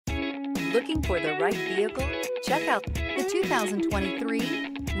Looking for the right vehicle? Check out the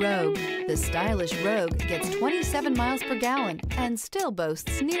 2023 Rogue. The stylish Rogue gets 27 miles per gallon and still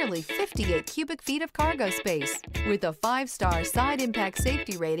boasts nearly 58 cubic feet of cargo space. With a 5-star side impact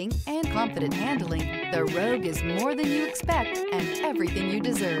safety rating and confident handling, the Rogue is more than you expect and everything you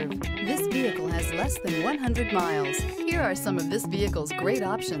deserve. This vehicle has less than 100 miles. Here are some of this vehicle's great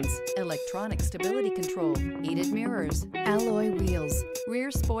options: electronic stability control, heated mirrors, alloy wheels,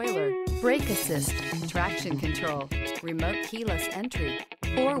 rear spoiler, brake assist, traction control, remote keyless entry,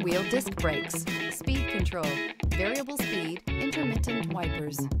 4-wheel disc brakes, speed control, variable speed, intermittent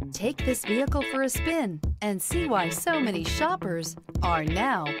wipers. Take this vehicle for a spin and see why so many shoppers are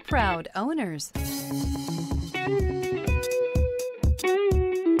now proud owners.